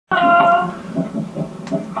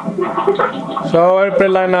So everybody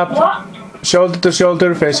line up, shoulder to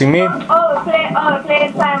shoulder, facing me.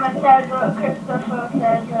 Play Simon says Kristofer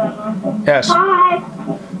says. Yes. Hi.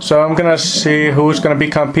 So I'm gonna see who's gonna be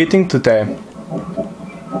competing today.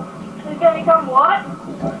 Who's gonna become what?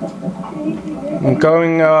 I'm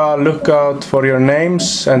going look out for your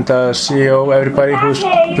names and see everybody who's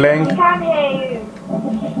playing. We can't hear you.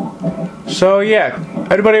 So yeah,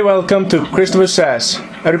 everybody welcome to Kristofer Says.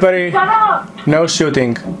 Everybody, Shut up. no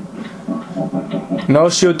shooting. No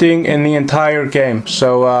shooting in the entire game.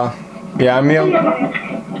 So yeah, I'm young.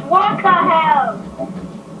 What the hell?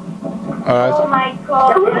 Alright. Oh my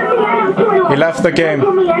god. He left the game.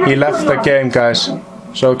 He left the game, guys.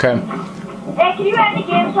 So okay. Hey, can you end the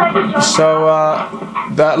game so I can join? So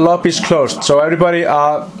that lobby's closed. So everybody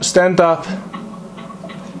stand up.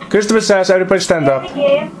 Kristofer Says, everybody stand up.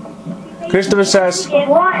 Kristofer Says,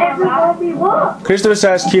 What? Everybody what? Kristofer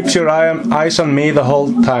Says keeps your eyes on me the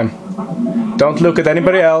whole time. Don't look at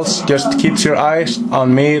anybody else, just keeps your eyes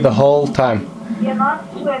on me the whole time. You're not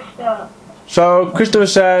Swifter. So Kristofer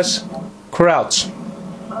Says, crouch.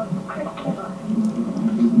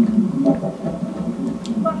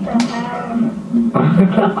 What the hell?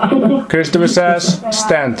 Kristofer Says,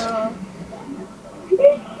 stand. He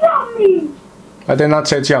shot me. I did not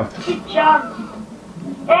say jump. He jumped.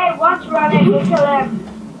 Hey, watch running, you kill him.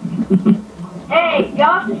 Hey, you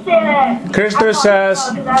have to stay there. Kristofer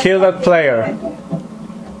Says, kill that player.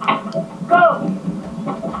 Go.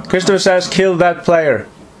 Kristofer Says, kill that player.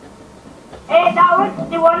 Hey, that was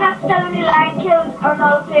the one that's telling me line killed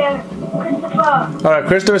another player, Kristofer. Alright,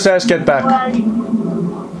 Kristofer Says, get back. Well,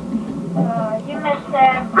 you missed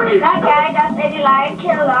him. That guy that's any line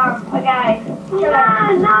killed a guy. Kill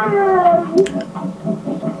him.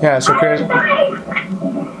 Yeah, so Chris. This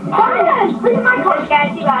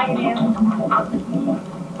guy's dividing him.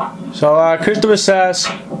 So Kristofer Says,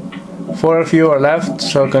 4 of you are left,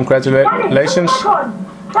 so congratulations.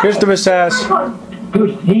 Kristofer Says,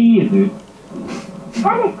 Who's he, dude?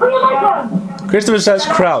 Kristofer Says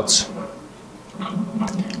crouch.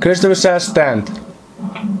 Kristofer Says stand.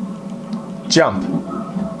 Jump.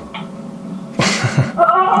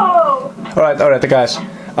 Oh! Alright guys.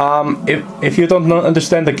 If you don't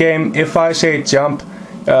understand the game, if I say jump,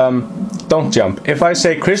 don't jump. If I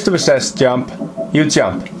say Kristofer Says jump, you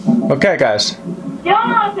jump. Okay guys. You don't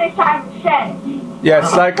know if it's Simon Says. Yeah,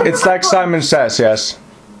 it's like Simon Says, yes.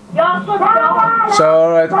 You also don't. So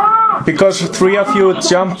alright, because 3 of you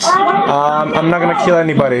jumped, I'm not gonna kill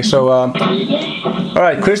anybody. So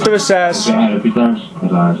alright, Kristofer Says.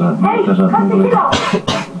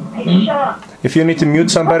 Hey, shut up. If you need to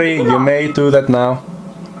mute somebody, you may do that now.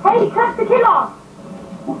 Hey, cut the kid off.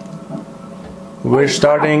 We're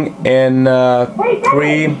starting in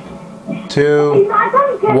 3, 2,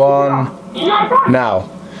 1, now.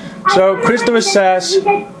 So Kristofer Says,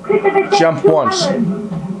 jump once.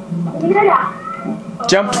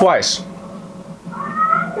 Jump twice.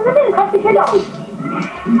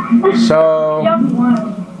 So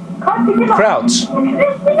crouch.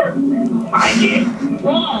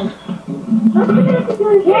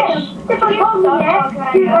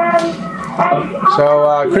 So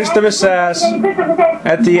Kristofer Says,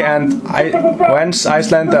 at the end,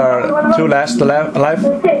 Vance-Iceland are 2 last alive.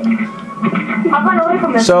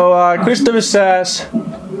 So Kristofer Says,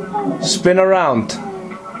 spin around.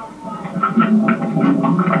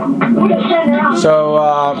 So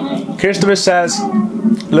Kristofer Says,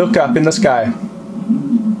 look up in the sky.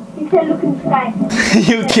 You can look in the sky.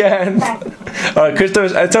 You can't. Alright,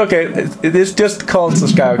 Kristofer, it's okay. It is just called the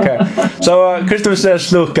sky, okay. So Kristofer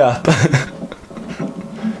Says, look up.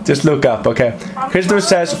 Just look up, okay. Kristofer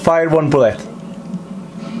Says, fire 1 bullet.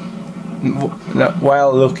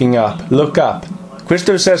 While looking up. Look up.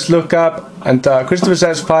 Kristofer Says, look up. And Kristofer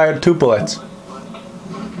Says, fire 2 bullets.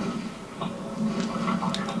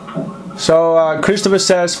 So Kristofer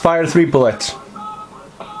Says, fire 3 bullets.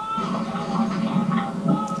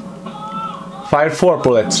 Fire 4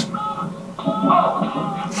 bullets.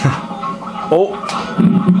 Oh.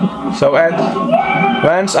 So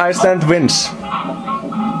Vance-Iceland wins.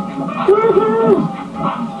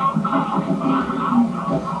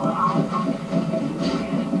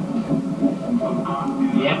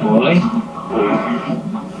 Yeah, boy.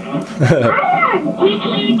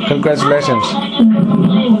 Congratulations.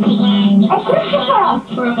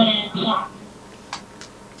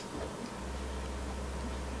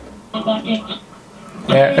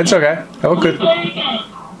 Yeah, it's okay. Oh, good.